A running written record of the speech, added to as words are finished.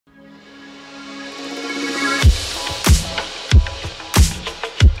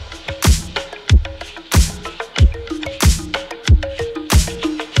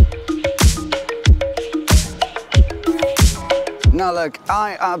Now look,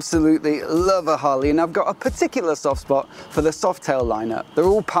 I absolutely love a Harley, and I've got a particular soft spot for the Softail lineup. They're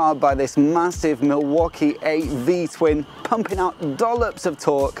all powered by this massive Milwaukee 8 V-twin, pumping out dollops of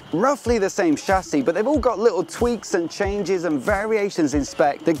torque, roughly the same chassis, but they've all got little tweaks and changes and variations in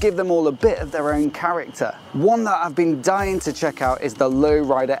spec that give them all a bit of their own character. One that I've been dying to check out is the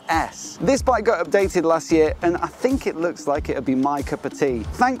Lowrider S. This bike got updated last year, and I think it looks like it'll be my cup of tea.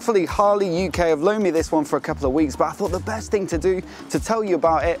 Thankfully, Harley UK have loaned me this one for a couple of weeks, but I thought the best thing to do to tell you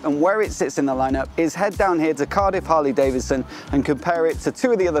about it and where it sits in the lineup is head down here to Cardiff Harley-Davidson and compare it to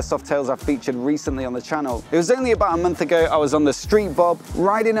two of the other Softails I've featured recently on the channel. It was only about a month ago I was on the Speedo Angels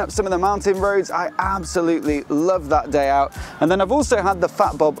riding up some of the mountain roads. I absolutely loved that day out, and then I've also had the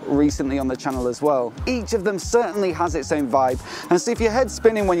BeMoto recently on the channel as well. Each of them certainly has its own vibe, and so if your head's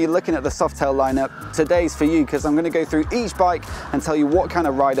spinning when you're looking at the Softail lineup, today's for you, because I'm going to go through each bike and tell you what kind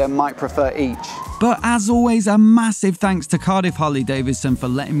of rider might prefer each. But as always, a massive thanks to Cardiff Harley-Davidson for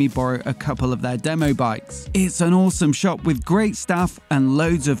letting me borrow a couple of their demo bikes. It's an awesome shop with great staff and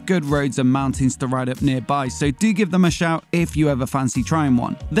loads of good roads and mountains to ride up nearby, so do give them a shout if you ever fancy trying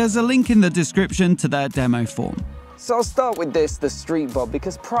one. There's a link in the description to their demo form. So I'll start with the Speedo,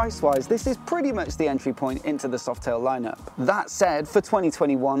 because price-wise, this is pretty much the entry point into the Softail lineup. That said, for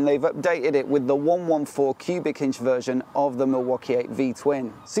 2021, they've updated it with the 114 cubic inch version of the Milwaukee 8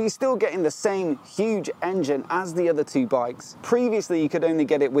 V-twin. So you're still getting the same huge engine as the other two bikes. Previously, you could only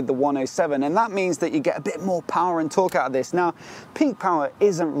get it with the 107, and that means that you get a bit more power and torque out of this. Now, peak power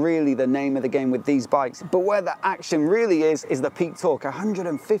isn't really the name of the game with these bikes, but where the action really is the peak torque,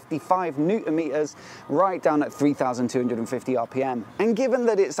 155 Newton meters, right down at 3,250 RPM. And given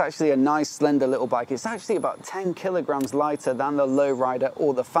that it's actually a nice slender little bike, it's actually about 10 kilograms lighter than the Lowrider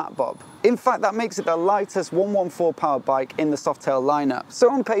or the BeMoto. In fact, that makes it the lightest 114 powered bike in the Softail lineup.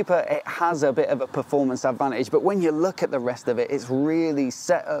 So on paper, it has a bit of a performance advantage, but when you look at the rest of it, it's really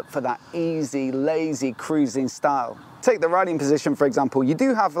set up for that easy, lazy cruising style. Take the riding position, for example. You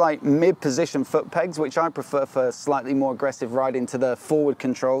do have like mid-position foot pegs, which I prefer for slightly more aggressive riding to the forward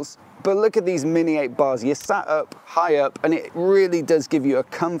controls. But look at these mini 8 bars. You're sat up, high up, and it really does give you a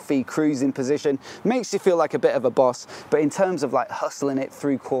comfy cruising position. Makes you feel like a bit of a boss, but in terms of like hustling it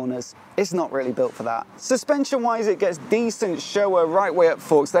through corners, it's not really built for that. Suspension-wise, it gets decent shower right way up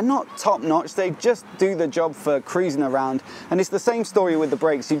forks. They're not top-notch, they just do the job for cruising around, and it's the same story with the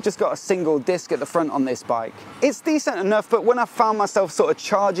brakes. You've just got a single disc at the front on this bike. It's decent enough, but when I found myself sort of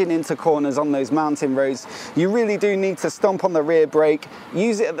charging into corners on those mountain roads, you really do need to stomp on the rear brake,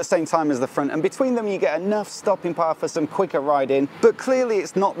 use it at the same time as the front, and between them you get enough stopping power for some quicker riding, but clearly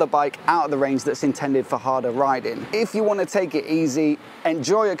it's not the bike out of the range that's intended for harder riding. If you want to take it easy,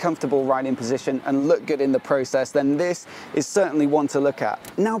 enjoy a comfortable riding position and look good in the process, then this is certainly one to look at.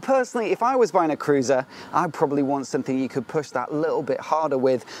 Now personally, if I was buying a cruiser, I'd probably want something you could push that little bit harder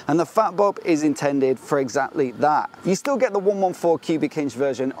with, and the BeMoto is intended for exactly that. You still get the 114 cubic inch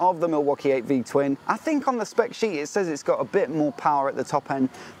version of the Milwaukee 8 V-twin. I think on the spec sheet it says it's got a bit more power at the top end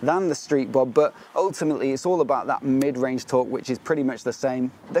than the Speedo, but ultimately it's all about that mid-range torque, which is pretty much the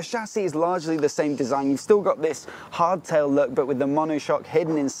same. The chassis is largely the same design. You've still got this hardtail look, but with the monoshock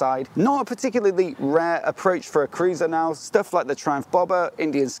hidden inside. Not a particularly rare approach for a cruiser now. Stuff like the Triumph Bomber,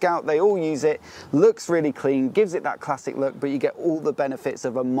 Indian Scout, they all use it. Looks really clean, gives it that classic look, but you get all the benefits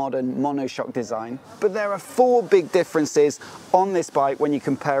of a modern monoshock design. But there are 4 big differences on this bike when you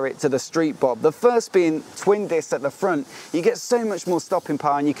compare it to the Speedo. The first being twin discs at the front. You get so much more stopping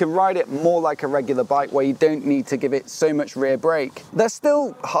power, and you can ride it more like a regular bike where you don't need to give it so much rear brake. They're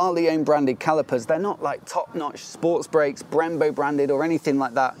still Harley own branded calipers. They're not like top-notch sports brakes, Brembo branded or anything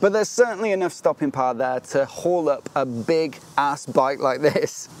like that, but there's certainly enough stopping power there to haul up a big ass bike like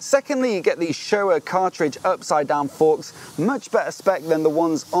this. Secondly, you get these Showa cartridge upside down forks, much better spec than the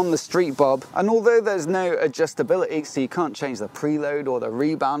ones on the Speedo, and although there's no adjustability, so you can't change the preload or the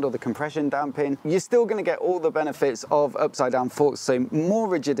rebound or the compression damping, you're still going to get all the benefits of upside down forks, so more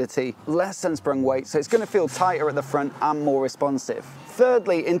rigidity, less unsprung weight, so it's going to feel tighter at the front and more responsive.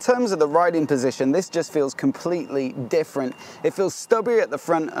 Thirdly, in terms of the riding position, this just feels completely different. It feels stubbier at the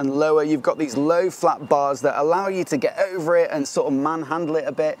front and lower. You've got these low flat bars that allow you to get over it and sort of manhandle it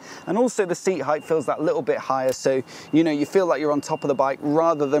a bit. And also the seat height feels that little bit higher, so you feel like you're on top of the bike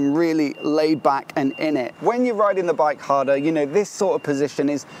rather than really laid back and in it. When you're riding the bike harder, this sort of position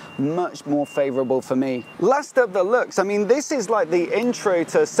is much more favorable for me. Last up, the looks. I mean, this is like the intro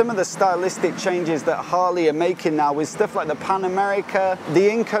to some of the stylistic changes that Harley are making now with stuff like the Pan America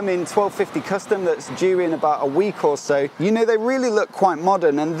the incoming 1250 Custom that's due in about a week or so, you know, they really look quite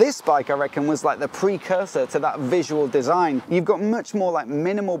modern, and this bike I reckon was like the precursor to that visual design. You've got much more like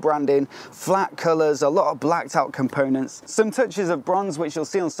minimal branding, flat colors, a lot of blacked out components, some touches of bronze which you'll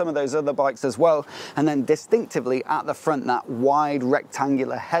see on some of those other bikes as well, and then distinctively at the front that wide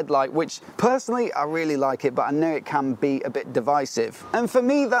rectangular headlight, which personally I really like it, but I know it can be a bit divisive. And for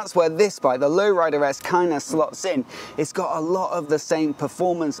me, that's where this bike, the Lowrider S, kind of slots in. It's got a lot of the same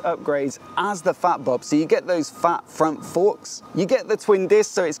performance upgrades as the Fat Bob, so you get those fat front forks, you get the twin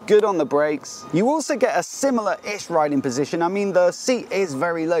disc, so it's good on the brakes. You also get a similar-ish riding position. I mean, the seat is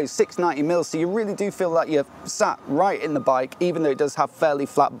very low, 690mm, so you really do feel like you're sat right in the bike, even though it does have fairly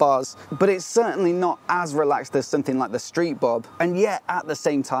flat bars, but it's certainly not as relaxed as something like the Street Bob. And yet at the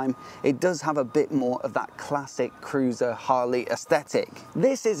same time, it does have a bit more of that classic cruiser Harley aesthetic.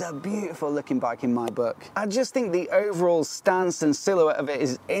 This is a beautiful looking bike in my book. I just think the overall stance and silhouette of it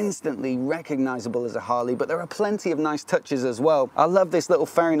is instantly recognizable as a Harley, but there are plenty of nice touches as well. I love this little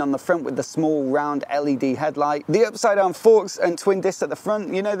fairing on the front with the small round LED headlight. The upside down forks and twin discs at the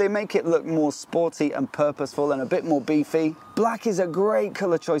front, you know, they make it look more sporty and purposeful and a bit more beefy. Black is a great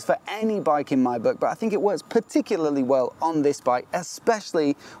color choice for any bike in my book, but I think it works particularly well on this bike,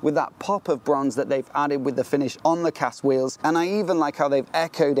 especially with that pop of bronze that they've added with the finish on the cast wheels. And I even like how they've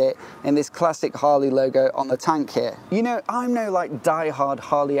echoed it in this classic Harley logo on the tank here. You know, I'm no like die-hard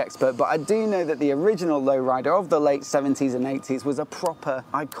Harley expert, but I do know that the original Lowrider of the late 70s and 80s was a proper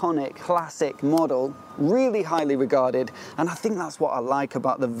iconic classic model, really highly regarded, and I think that's what I like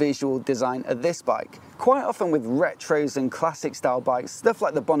about the visual design of this bike. Quite often with retros and classic style bikes, stuff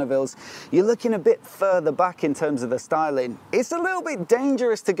like the Bonnevilles, you're looking a bit further back in terms of the styling. It's a little bit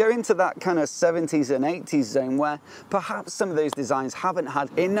dangerous to go into that kind of 70s and 80s zone where perhaps some of those designs haven't had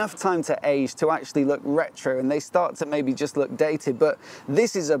enough time to age to actually look retro and they start to maybe just look dated, but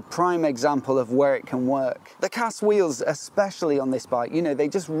this is a prime example of where it can work. The cast wheels, especially on this bike, you know, they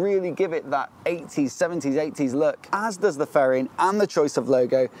just really give it that 80s, 70s, 80s look, as does the fairing and the choice of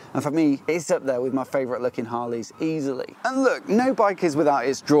logo, and for me, it's up there with my favorite looking Harleys easily. And look, no bike is without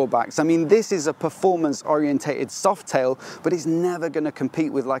its drawbacks. I mean, this is a performance orientated Softail, but it's never going to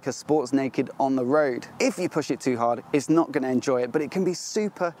compete with like a Sports Naked on the road. If you push it too hard, it's not going to enjoy it, but it can be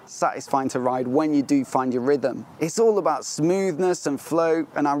super satisfying to ride when you do find your rhythm. It's all about smoothness and flow,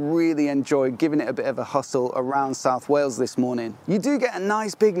 and I really enjoyed giving it a bit of a hustle around South Wales this morning. You do get a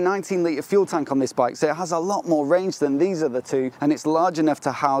nice big 19-litre fuel tank on this bike, so it has a lot more range than these other two, and it's large enough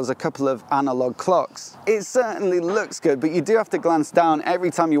to house a couple of analog clocks. It certainly looks good, but you do have to glance down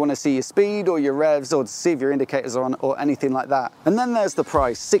every time you want to see your speed or your revs or to see if your indicators are on or anything like that. And then there's the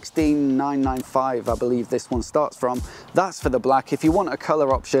price, $16,995 I believe this one starts from. That's for the black. If you want a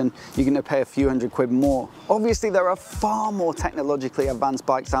color option, you're going to pay a few £100 more. Obviously there are far more technologically advanced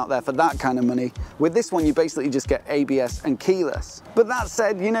bikes out there for that kind of money. With this one you basically just get ABS and keyless. But that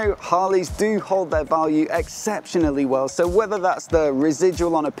said, you know, Harleys do hold their value exceptionally well, so whether that's the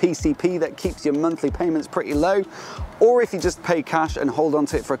residual on a PCP that keeps your monthly payments pretty low, or if you just pay cash and hold on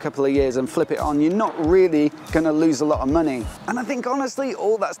to it for a couple of years and flip it on, you're not really going to lose a lot of money. And I think honestly,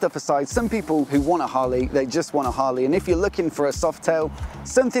 all that stuff aside, some people who want a Harley, they just want a Harley, and if you're looking for a Softail,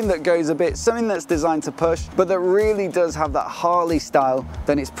 something that goes a bit, something that's designed to push, but that really does have that Harley style,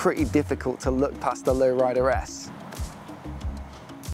 then it's pretty difficult to look past the Lowrider S.